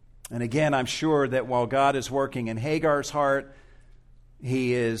 And again, I'm sure that while God is working in Hagar's heart,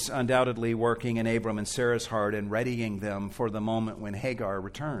 he is undoubtedly working in Abram and Sarah's heart and readying them for the moment when Hagar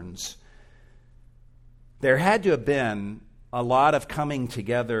returns. There had to have been a lot of coming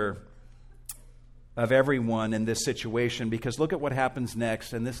together of everyone in this situation, because look at what happens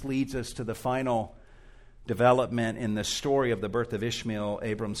next, and this leads us to the final development in the story of the birth of Ishmael,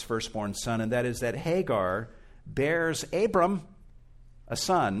 Abram's firstborn son, and that is that Hagar bears Abram a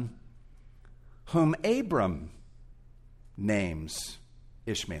son whom Abram names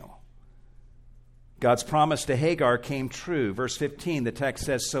Ishmael. God's promise to Hagar came true. Verse 15, the text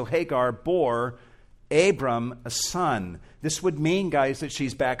says, "So Hagar bore Abram a son." This would mean, guys, that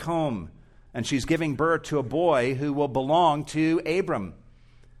she's back home and she's giving birth to a boy who will belong to Abram.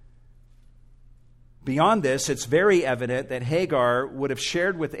 Beyond this, it's very evident that Hagar would have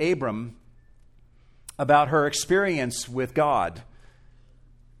shared with Abram about her experience with God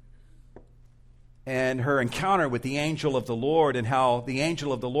and her encounter with the angel of the Lord, and how the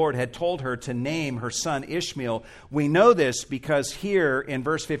angel of the Lord had told her to name her son Ishmael. We know this because here in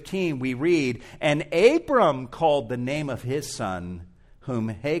verse 15 we read, "And Abram called the name of his son, whom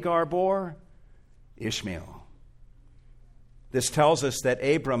Hagar bore, Ishmael." This tells us that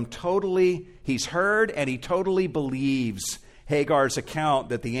Abram he's heard and he totally believes Hagar's account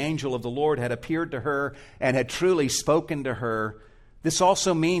that the angel of the Lord had appeared to her and had truly spoken to her. This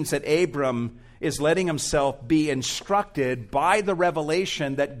also means that Abram is letting himself be instructed by the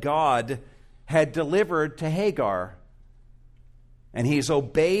revelation that God had delivered to Hagar. And he's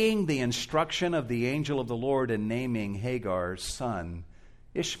obeying the instruction of the angel of the Lord in naming Hagar's son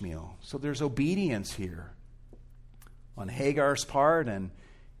Ishmael. So there's obedience here on Hagar's part and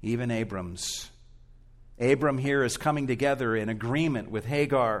even Abram's. Abram here is coming together in agreement with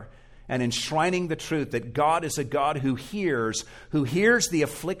Hagar and enshrining the truth that God is a God who hears the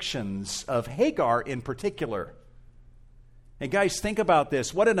afflictions of Hagar in particular. And guys, think about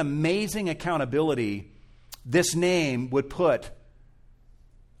this. What an amazing accountability this name would put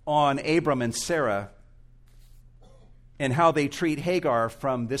on Abram and Sarah and how they treat Hagar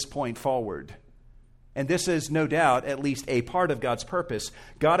from this point forward. And this is no doubt at least a part of God's purpose.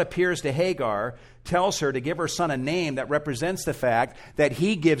 God appears to Hagar, tells her to give her son a name that represents the fact that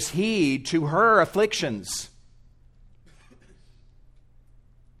he gives heed to her afflictions.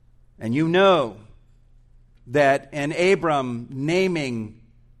 And you know that in Abram naming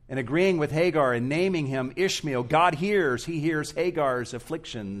and agreeing with Hagar and naming him Ishmael, God hears. He hears Hagar's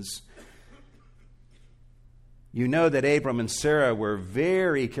afflictions. You know that Abram and Sarah were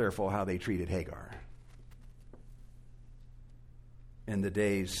very careful how they treated Hagar in the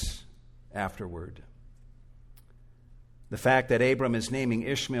days afterward. The fact that Abram is naming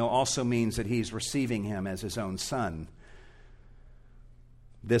Ishmael also means that he's receiving him as his own son.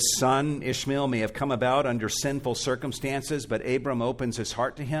 This son, Ishmael, may have come about under sinful circumstances, but Abram opens his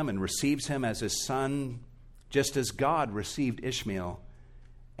heart to him and receives him as his son, just as God received Ishmael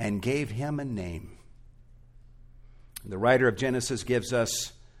and gave him a name. The writer of Genesis gives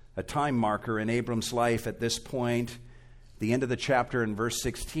us a time marker in Abram's life at this point. The end of the chapter in verse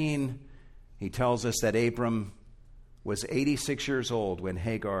 16, he tells us that Abram was 86 years old when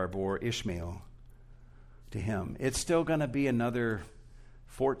Hagar bore Ishmael to him. It's still going to be another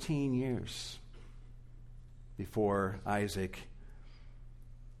 14 years before Isaac,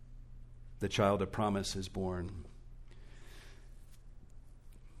 the child of promise, is born.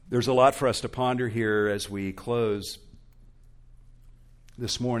 There's a lot for us to ponder here as we close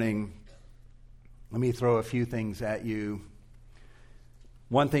this morning. Let me throw a few things at you.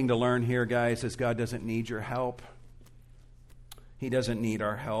 One thing to learn here, guys, is God doesn't need your help. He doesn't need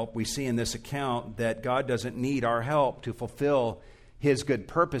our help. We see in this account that God doesn't need our help to fulfill His good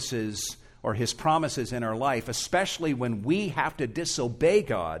purposes or His promises in our life, especially when we have to disobey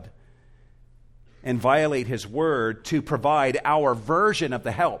God and violate His word to provide our version of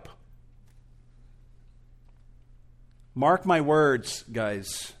the help. Mark my words,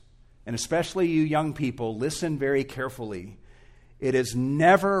 guys, and especially you young people, listen very carefully. It is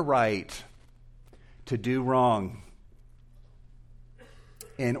never right to do wrong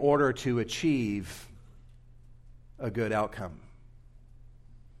in order to achieve a good outcome.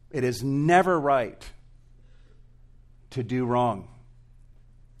 It is never right to do wrong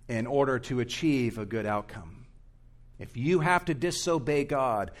in order to achieve a good outcome. If you have to disobey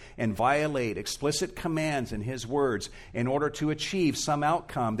God and violate explicit commands in His words in order to achieve some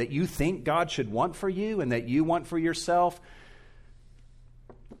outcome that you think God should want for you and that you want for yourself,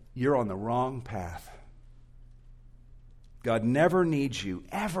 you're on the wrong path. God never needs you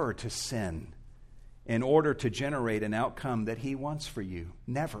ever to sin in order to generate an outcome that He wants for you.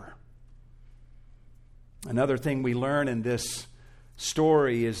 Never. Another thing we learn in this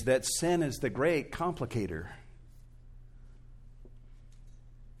story is that sin is the great complicator.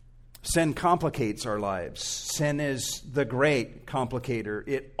 Sin complicates our lives. Sin is the great complicator.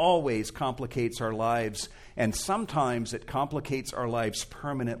 It always complicates our lives, and sometimes it complicates our lives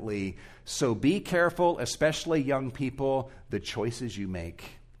permanently. So be careful, especially young people, the choices you make.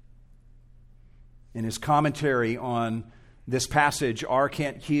 In his commentary on this passage, R.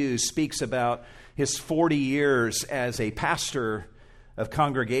 Kent Hughes speaks about his 40 years as a pastor of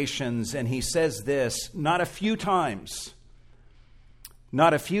congregations, and he says this: not a few times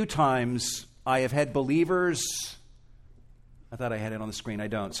I have had believers, I thought I had it on the screen, I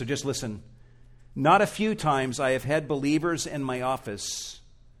don't, so just listen. Not a few times I have had believers in my office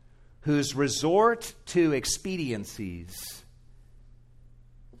whose resort to expediencies,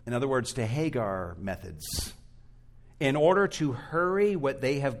 in other words, to Hagar methods, in order to hurry what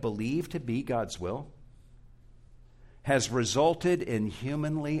they have believed to be God's will, has resulted in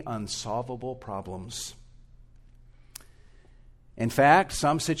humanly unsolvable problems. In fact,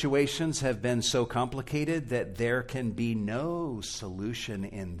 some situations have been so complicated that there can be no solution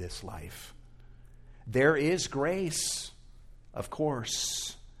in this life. There is grace, of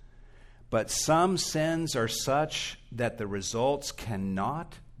course, but some sins are such that the results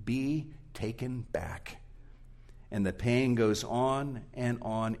cannot be taken back. And the pain goes on and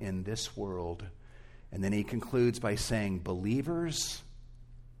on in this world. And then he concludes by saying, believers,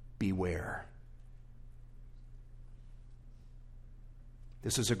 beware.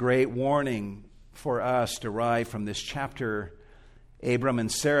 This is a great warning for us derived from this chapter. Abram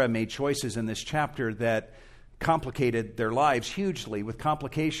and Sarah made choices in this chapter that complicated their lives hugely, with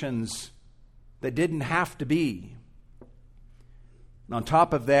complications that didn't have to be. And on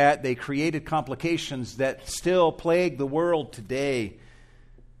top of that, they created complications that still plague the world today.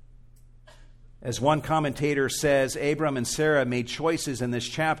 As one commentator says, Abram and Sarah made choices in this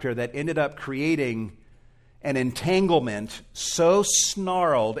chapter that ended up creating an entanglement so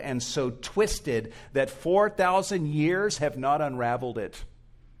snarled and so twisted that 4,000 years have not unraveled it.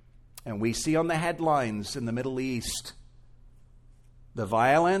 And we see on the headlines in the Middle East the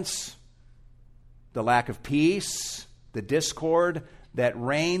violence, the lack of peace, the discord that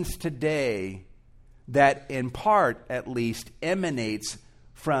reigns today, that in part at least emanates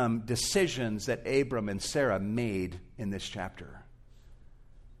from decisions that Abram and Sarah made in this chapter.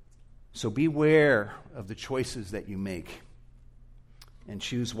 So beware of the choices that you make and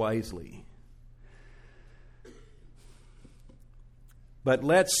choose wisely. But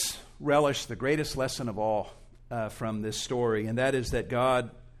let's relish the greatest lesson of all from this story, and that is that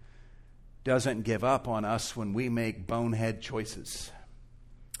God doesn't give up on us when we make bonehead choices.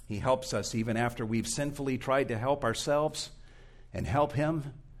 He helps us even after we've sinfully tried to help ourselves and help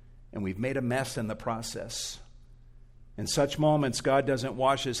Him, and we've made a mess in the process. In such moments, God doesn't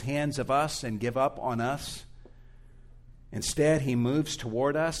wash His hands of us and give up on us. Instead, He moves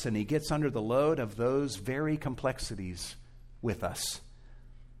toward us and He gets under the load of those very complexities with us,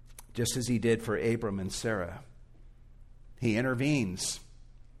 just as He did for Abram and Sarah. He intervenes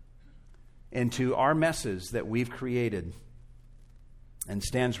into our messes that we've created and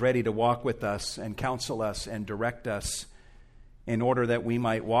stands ready to walk with us and counsel us and direct us in order that we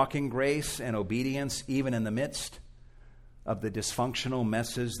might walk in grace and obedience even in the midst of the dysfunctional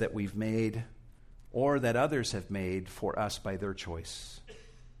messes that we've made or that others have made for us by their choice.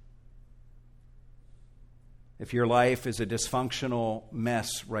 If your life is a dysfunctional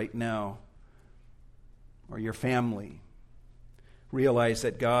mess right now, or your family, realize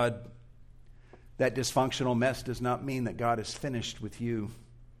that that dysfunctional mess does not mean that God is finished with you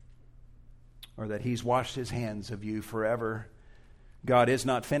or that He's washed His hands of you forever. God is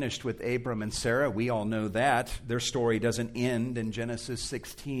not finished with Abram and Sarah. We all know that. Their story doesn't end in Genesis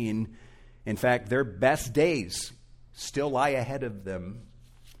 16. In fact, their best days still lie ahead of them.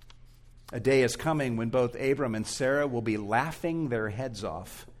 A day is coming when both Abram and Sarah will be laughing their heads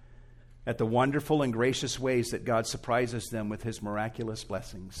off at the wonderful and gracious ways that God surprises them with His miraculous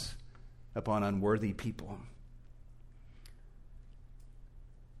blessings upon unworthy people.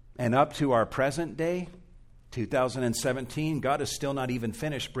 And up to our present day, 2017, God is still not even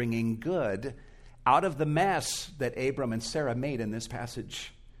finished bringing good out of the mess that Abram and Sarah made in this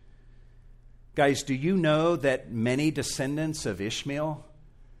passage. Guys, do you know that many descendants of Ishmael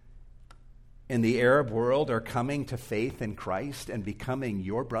in the Arab world are coming to faith in Christ and becoming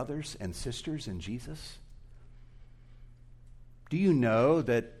your brothers and sisters in Jesus? Do you know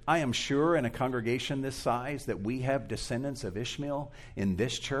that I am sure in a congregation this size that we have descendants of Ishmael in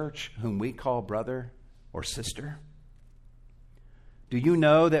this church whom we call brother or sister? Do you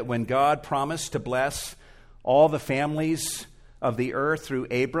know that when God promised to bless all the families of the earth through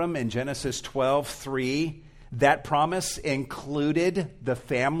Abram in Genesis 12:3, that promise included the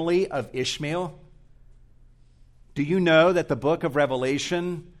family of Ishmael? Do you know that the book of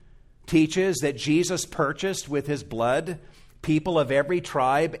Revelation teaches that Jesus purchased with His blood people of every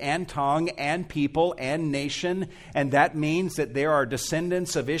tribe and tongue and people and nation, and that means that there are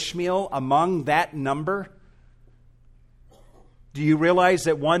descendants of Ishmael among that number? Do you realize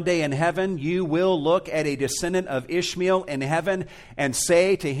that one day in heaven you will look at a descendant of Ishmael in heaven and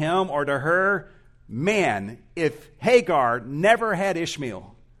say to him or to her, "Man, if Hagar never had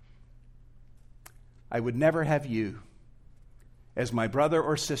Ishmael, I would never have you as my brother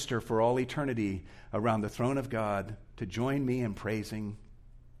or sister for all eternity around the throne of God to join me in praising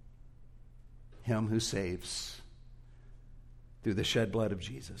Him who saves through the shed blood of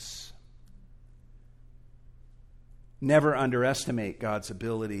Jesus." Never underestimate God's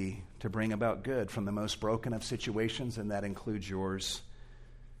ability to bring about good from the most broken of situations, and that includes yours.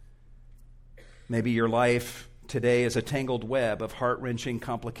 Maybe your life today is a tangled web of heart-wrenching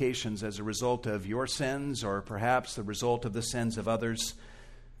complications as a result of your sins or perhaps the result of the sins of others.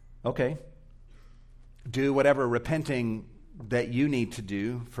 Okay. Do whatever repenting that you need to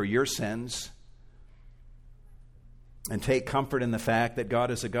do for your sins. And take comfort in the fact that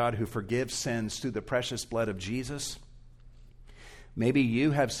God is a God who forgives sins through the precious blood of Jesus. Maybe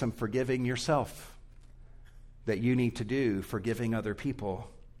you have some forgiving yourself that you need to do, forgiving other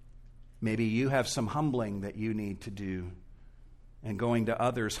people. Maybe you have some humbling that you need to do and going to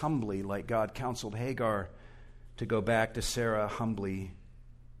others humbly, like God counseled Hagar to go back to Sarah humbly.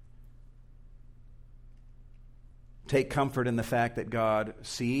 Take comfort in the fact that God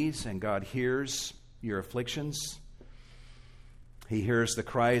sees and God hears your afflictions. He hears the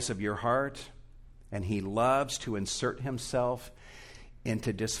cries of your heart, and He loves to insert Himself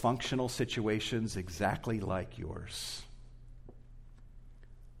into dysfunctional situations exactly like yours.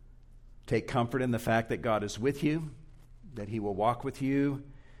 Take comfort in the fact that God is with you, that He will walk with you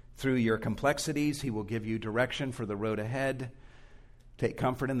through your complexities. He will give you direction for the road ahead. Take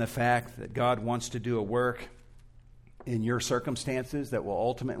comfort in the fact that God wants to do a work in your circumstances that will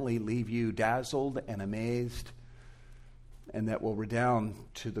ultimately leave you dazzled and amazed, and that will redound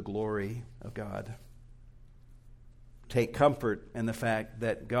to the glory of God. Take comfort in the fact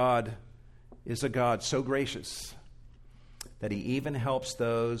that God is a God so gracious that He even helps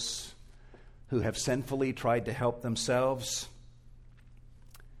those who have sinfully tried to help themselves,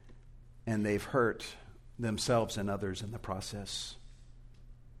 and they've hurt themselves and others in the process.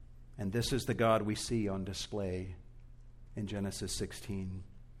 And this is the God we see on display in Genesis 16.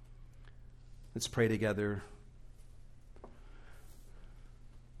 Let's pray together.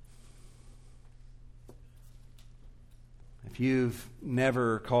 If you've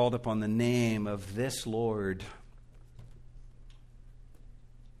never called upon the name of this Lord,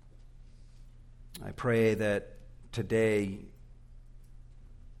 I pray that today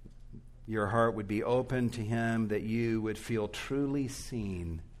your heart would be open to Him, that you would feel truly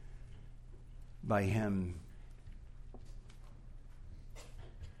seen by Him,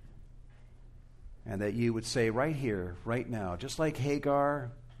 and that you would say right here, right now, just like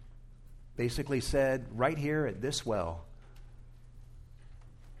Hagar basically said, right here at this well,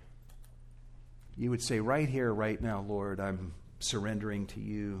 you would say, right here, right now, Lord, I'm surrendering to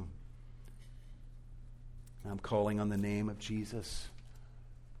you. I'm calling on the name of Jesus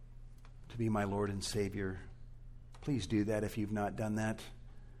to be my Lord and Savior. Please do that if you've not done that.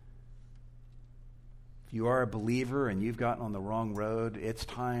 If you are a believer and you've gotten on the wrong road, it's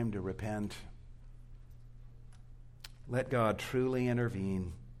time to repent. Let God truly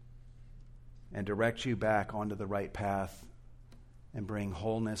intervene and direct you back onto the right path and bring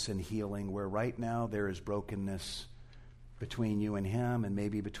wholeness and healing where right now there is brokenness between you and Him and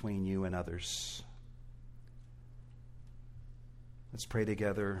maybe between you and others. Let's pray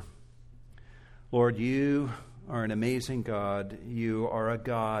together. Lord, you are an amazing God. You are a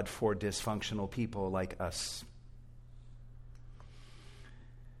God for dysfunctional people like us.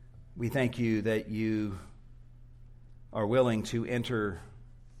 We thank you that you are willing to enter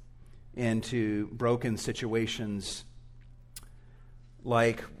into broken situations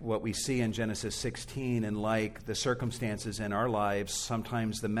like what we see in Genesis 16 and like the circumstances in our lives,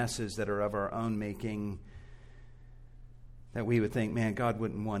 sometimes the messes that are of our own making, that we would think, man, God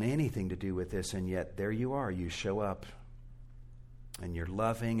wouldn't want anything to do with this, and yet there you are. You show up, and you're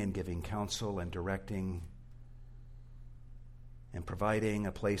loving and giving counsel and directing and providing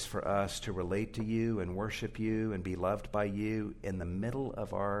a place for us to relate to you and worship you and be loved by you in the middle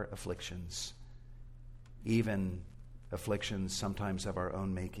of our afflictions, even afflictions sometimes of our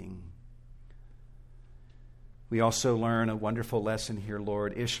own making. We also learn a wonderful lesson here,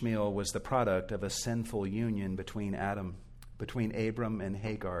 Lord. Ishmael was the product of a sinful union between Abram and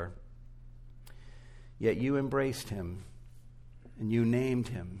Hagar. Yet you embraced him, and you named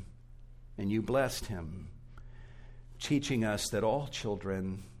him, and you blessed him, teaching us that all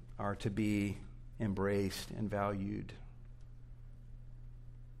children are to be embraced and valued.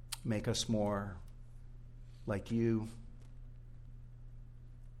 Make us more like you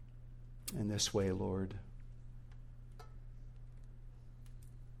in this way, Lord.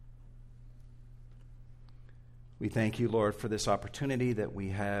 We thank you, Lord, for this opportunity that we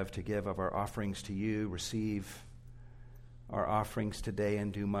have to give of our offerings to you, receive our offerings today,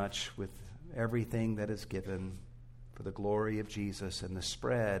 and do much with everything that is given for the glory of Jesus and the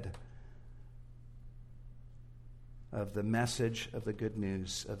spread of the message of the good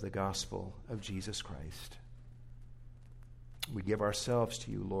news of the gospel of Jesus Christ. We give ourselves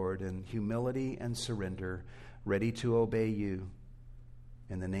to you, Lord, in humility and surrender, ready to obey you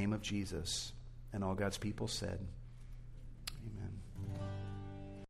in the name of Jesus. And all God's people said, amen.